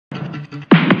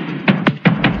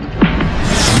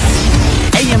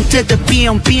to the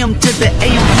BM, BM to the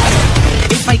AM.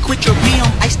 If I quit your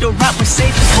BM, I still rock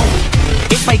Mercedes home.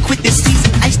 If I quit this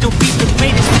season, I still be the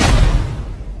greatest.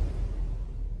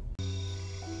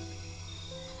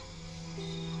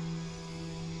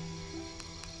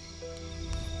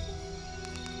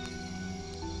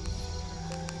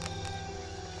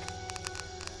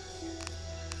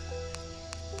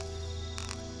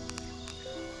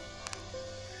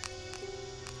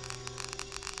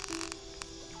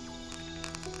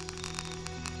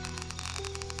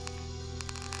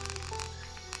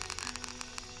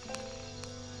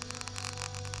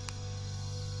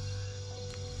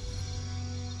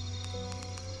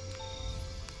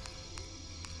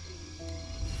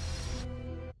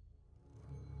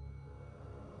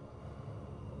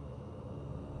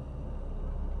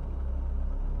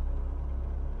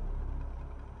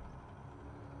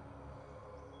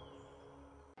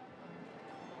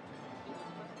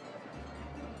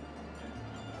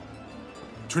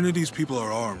 Trinity's people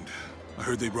are armed. I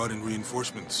heard they brought in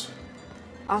reinforcements.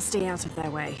 I'll stay out of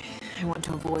their way. I want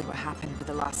to avoid what happened with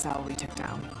the last cell we took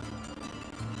down.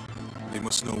 They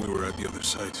must know we were at the other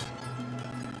site.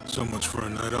 So much for a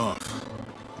night off.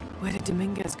 Where did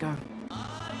Dominguez go?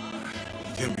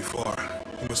 He can't be far.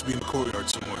 He must be in the courtyard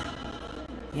somewhere.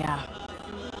 Yeah.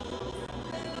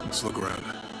 Let's look around.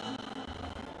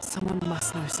 Someone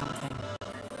must know something.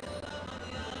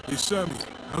 Hey Sammy,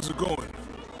 how's it going?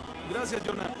 Gracias,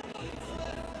 Jonah.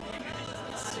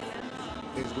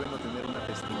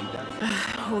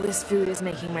 All this food is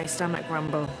making my stomach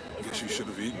rumble. Guess you should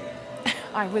have eaten.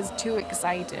 I was too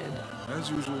excited. As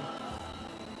usual.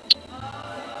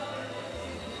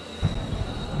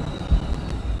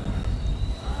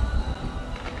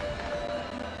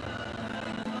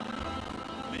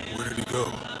 Where did he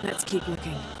go? Let's keep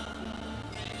looking.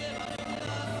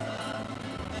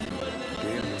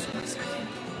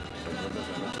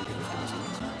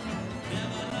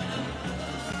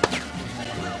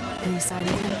 Any sign of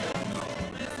him? No.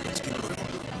 Let's keep looking.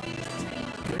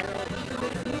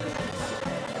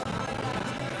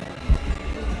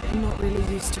 I'm not really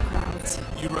used to crowds.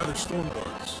 You'd rather storm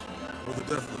guards or the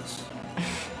deathless?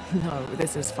 No,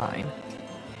 this is fine.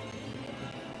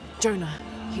 Jonah,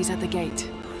 he's at the gate.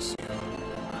 I see.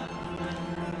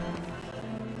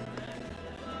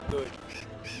 Good.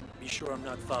 Be sure I'm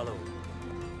not followed.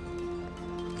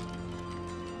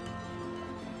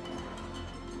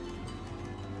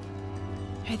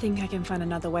 I think I can find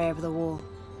another way over the wall.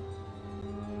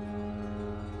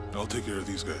 I'll take care of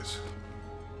these guys.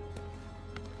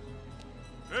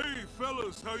 Hey,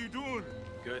 fellas, how you doing?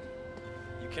 Good.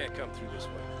 You can't come through this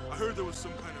way. I heard there was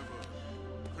some kind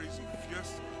of a crazy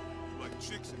fiesta, like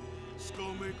chicks and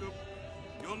skull makeup.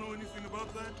 Y'all know anything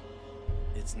about that?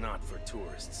 It's not for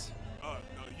tourists.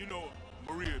 You know,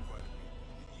 Maria invited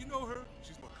me. You know her?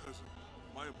 She's my cousin.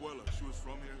 My abuela, she was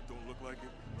from here, don't look like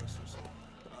it, rest her soul.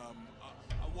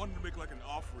 I wanted to make like an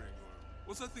offering, or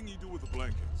what's that thing you do with the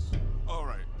blankets? All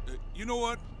right, you know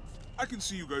what? I can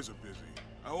see you guys are busy.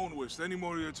 I won't waste any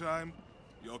more of your time.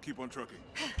 Y'all keep on trucking.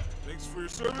 Thanks for your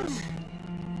service.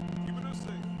 Keeping us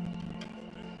safe.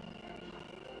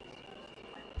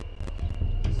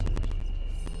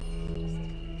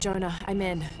 Jonah, I'm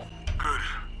in. Good.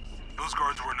 Those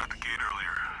guards weren't at the gate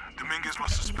earlier. Dominguez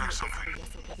must suspect something.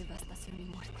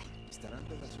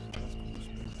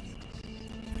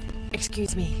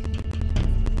 Excuse me.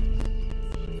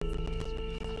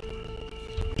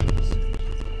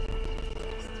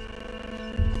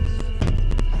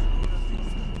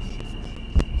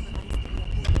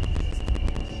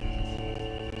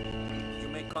 You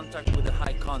make contact with the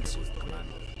High Consul, Commander.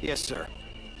 Yes, sir.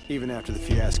 Even after the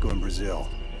fiasco in Brazil.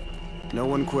 No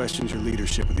one questions your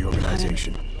leadership of the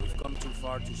organization. We've come too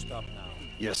far to stop now.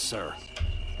 Yes, sir.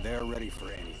 They're ready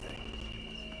for anything.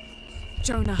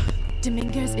 Jonah,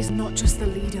 Dominguez is not just the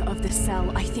leader of the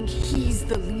cell. I think he's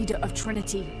the leader of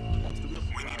Trinity.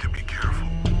 We need to be careful.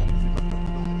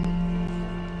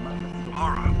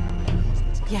 Laura.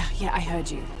 Yeah, I heard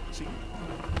you.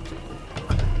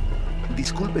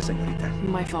 Disculpe, señorita.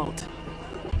 My fault.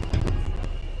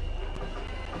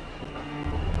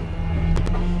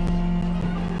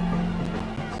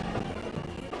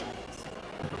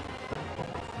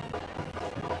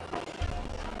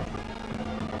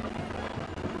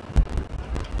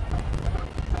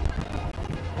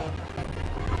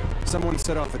 Someone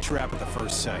set off a trap at the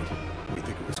first site. We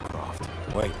think it was Croft.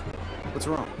 Wait. What's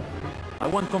wrong? I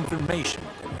want confirmation.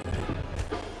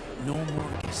 No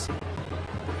more guessing.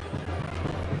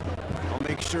 I'll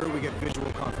make sure we get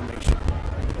visual confirmation.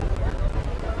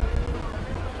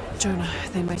 Jonah,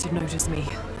 they might have noticed me.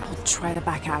 I'll try the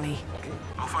back alley.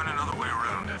 I'll find another way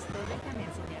around.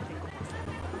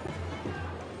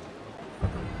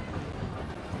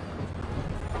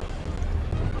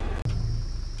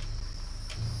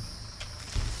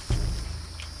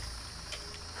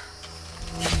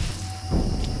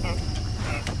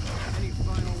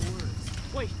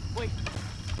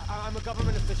 I'm a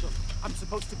government official. I'm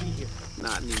supposed to be here.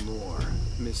 Not anymore,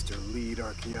 Mr. Lead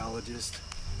Archaeologist.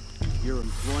 Your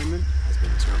employment has been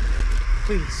terminated.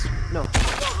 Please, no.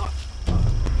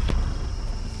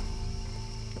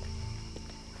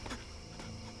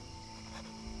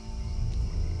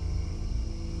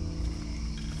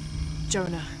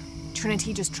 Jonah,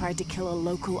 Trinity just tried to kill a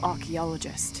local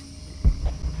archaeologist.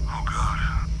 Oh, God.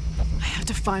 I have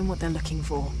to find what they're looking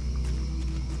for.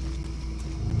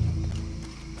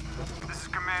 This is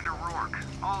Commander Rourke.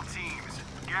 All teams,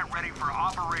 get ready for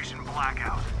Operation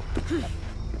Blackout.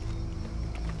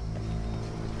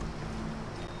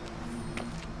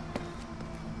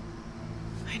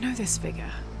 I know this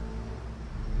figure.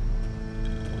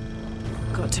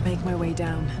 Got to make my way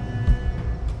down.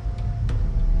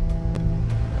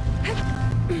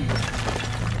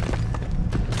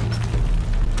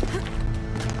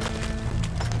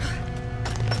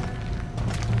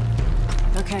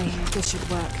 Okay, this should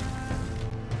work.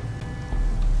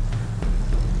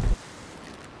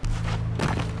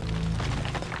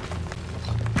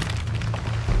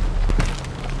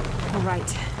 All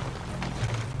right.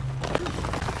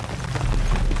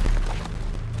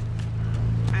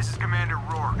 This is Commander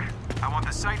Rourke. I want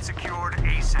the site secured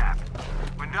ASAP.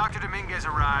 When Dr. Dominguez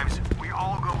arrives, we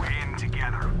all go in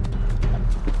together.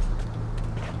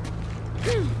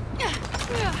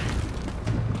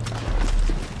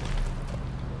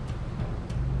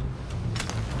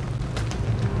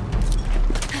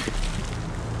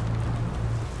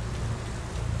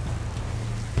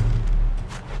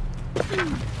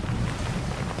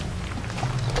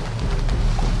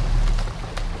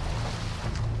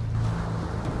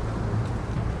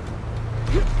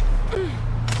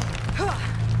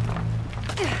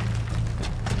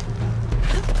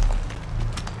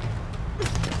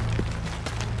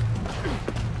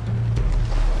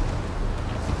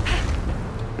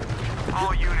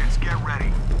 All units, get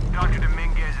ready. Dr.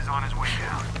 Dominguez is on his way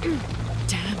down.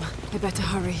 Damn, I better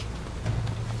hurry.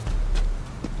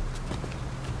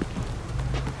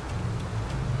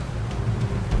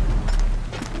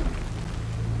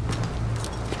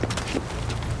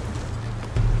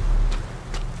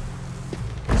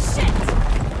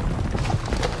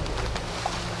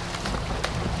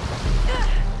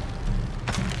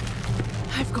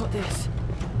 I've got this.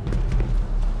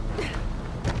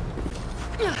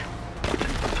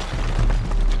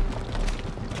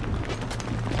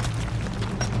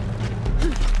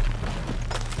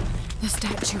 The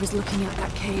statue was looking at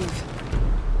that cave.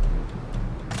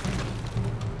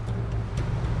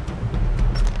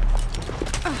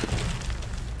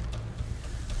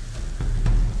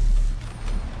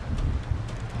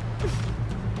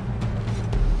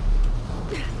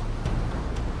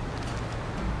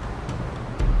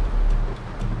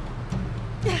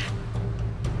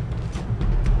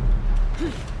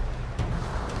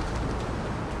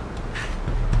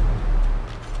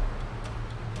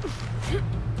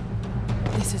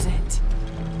 This is it.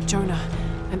 Jonah,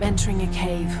 I'm entering a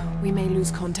cave. We may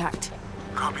lose contact.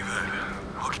 Copy that.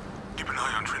 I'll keep an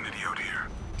eye on Trinity out here.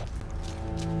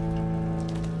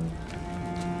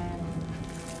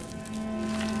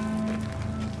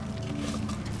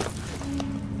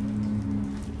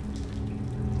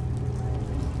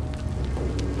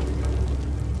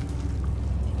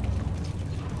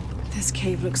 This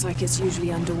cave looks like it's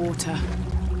usually underwater.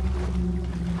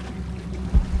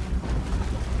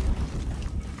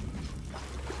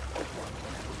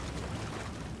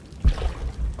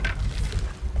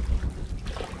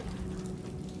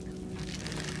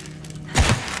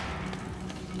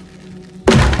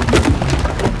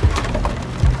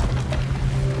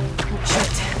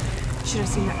 Should have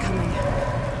seen that coming.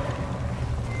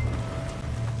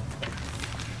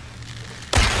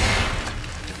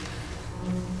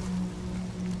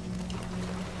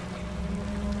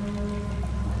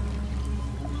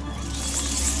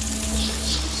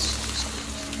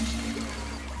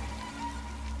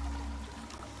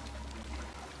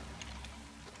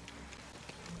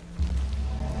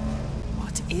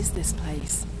 What is this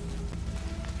place?